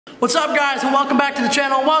What's up guys, and welcome back to the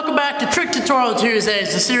channel. Welcome back to Trick Tutorial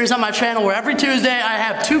Tuesdays, the series on my channel where every Tuesday I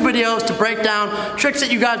have 2 videos to break down tricks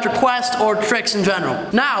that you guys request or tricks in general.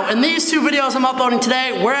 Now, in these 2 videos I'm uploading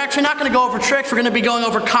today, we're actually not going to go over tricks, we're going to be going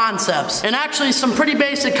over concepts. And actually some pretty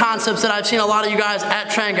basic concepts that I've seen a lot of you guys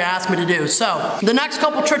at Tranga ask me to do. So, the next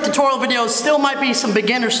couple trick tutorial videos still might be some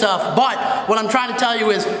beginner stuff, but what I'm trying to tell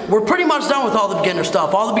you is we're pretty much done with all the beginner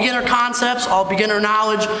stuff. All the beginner concepts, all beginner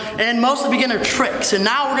knowledge, and most of the beginner tricks. And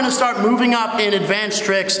now we're going to start moving up in advanced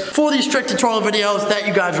tricks for these trick tutorial videos that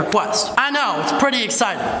you guys request. I know, it's pretty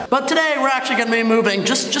exciting. But today we're actually going to be moving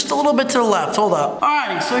just a little bit to the left. Hold up.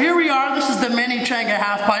 Alrighty, so here we are. This is the mini Tranga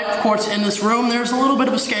half pipe. Of course, in this room there's a little bit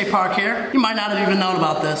of a skate park here. You might not have even known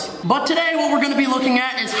about this. But today what we're going to be looking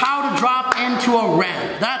at is how to drop into a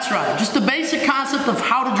ramp. That's right, just the basic concept of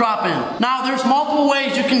how to drop in. Now there's multiple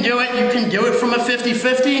ways you can do it. You can do it from a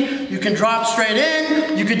 50-50. You can drop straight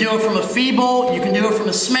in. You can do it from a feeble. You can do it from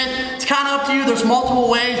a Smith. It's kind of up to you. There's multiple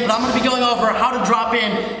ways, but I'm going to be going over how to drop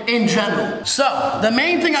in general. So, the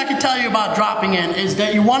main thing I can tell you about dropping in is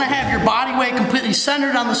that you want to have your body weight completely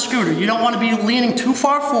centered on the scooter. You don't want to be leaning too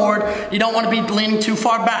far forward. You don't want to be leaning too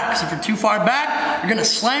far back. Because if you're too far back, you're going to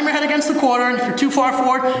slam your head against the quarter, and if you're too far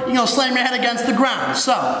forward, you're going to slam your head against the ground.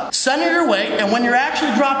 So, center your weight, and when you're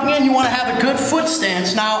actually dropping in, you want to have a good foot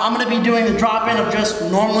stance. Now, I'm going to be doing the drop in of just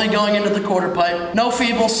normally going into the quarter pipe. No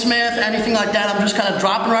feeble, Smith, anything like that. I'm just kind of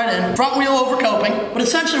dropping right in. Front wheel over coping. But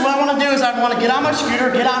essentially what I want to do is I want to get on my scooter,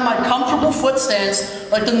 get on my comfortable foot stance,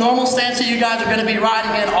 like the normal stance that you guys are going to be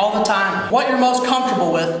riding in all the time, what you're most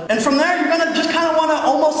comfortable with. And from there, you're going to just kind of want to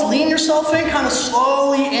almost lean yourself in, kind of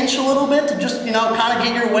slowly inch a little bit to just, kind of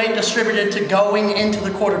get your weight distributed to going into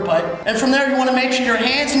the quarter pipe. And from there, you want to make sure your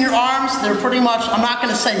hands and your arms, they're pretty much, I'm not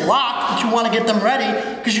going to say locked, but you want to get them ready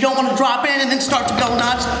because you don't want to drop in and then start to go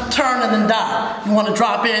nuts, turn and then die. You want to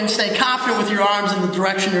drop in, stay confident with your arms in the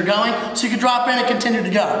direction you're going, so you can drop in and continue to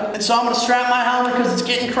go. And so I'm going to strap my helmet because it's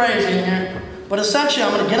getting crazy in here. But essentially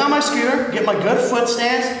I'm going to get on my scooter, get my good foot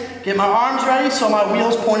stance, get my arms ready so my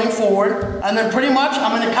wheel's pointing forward. And then pretty much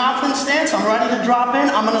I'm in a confident stance, I'm ready to drop in,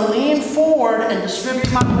 I'm going to lean forward and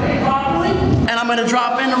distribute my weight properly. And I'm going to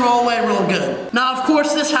drop in and roll away real good. Now of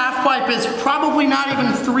course this half pipe is probably not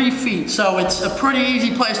even 3 feet, so it's a pretty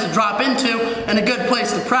easy place to drop into and a good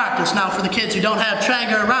place to practice. Now for the kids who don't have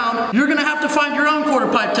Tranga around, you're going to have to find your own quarter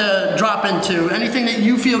pipe to drop into, anything that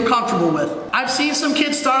you feel comfortable with. I've seen some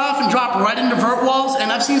kids start off and drop right into vert walls,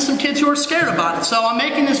 and I've seen some kids who are scared about it. So I'm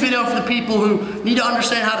making this video for the people who need to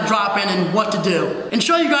understand how to drop in and what to do, and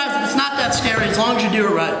show you guys that it's not that scary as long as you do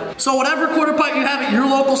it right. So whatever quarter pipe you have at your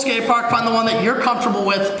local skate park, find the one that you're comfortable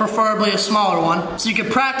with, preferably a smaller one, so you can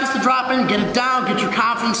practice the drop in, get it down, get your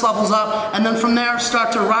confidence levels up, and then from there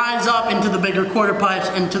start to rise up into the bigger quarter pipes,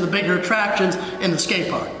 into the bigger attractions in the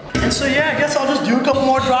skate park. And so yeah, I guess I'll just do a couple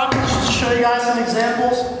more drop ins just to show you guys some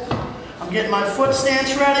examples. I'm getting my foot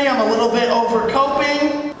stance ready, I'm a little bit over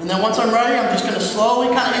coping, and then once I'm ready, I'm just going to slowly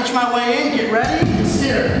kind of inch my way in, get ready, and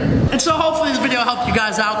steer. And so hopefully this video helped you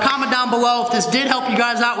guys out. Comment down below if this did help you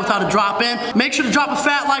guys out with how to drop in. Make sure to drop a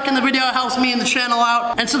fat like in the video, it helps me and the channel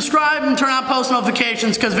out. And subscribe and turn on post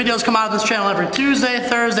notifications because videos come out of this channel every Tuesday,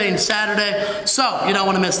 Thursday, and Saturday. So you don't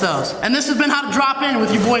want to miss those. And this has been How to Drop In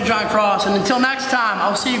with your boy John Cross. And until next time,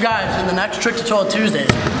 I'll see you guys in the next Trick Tutorial Tuesdays.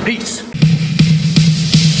 Peace.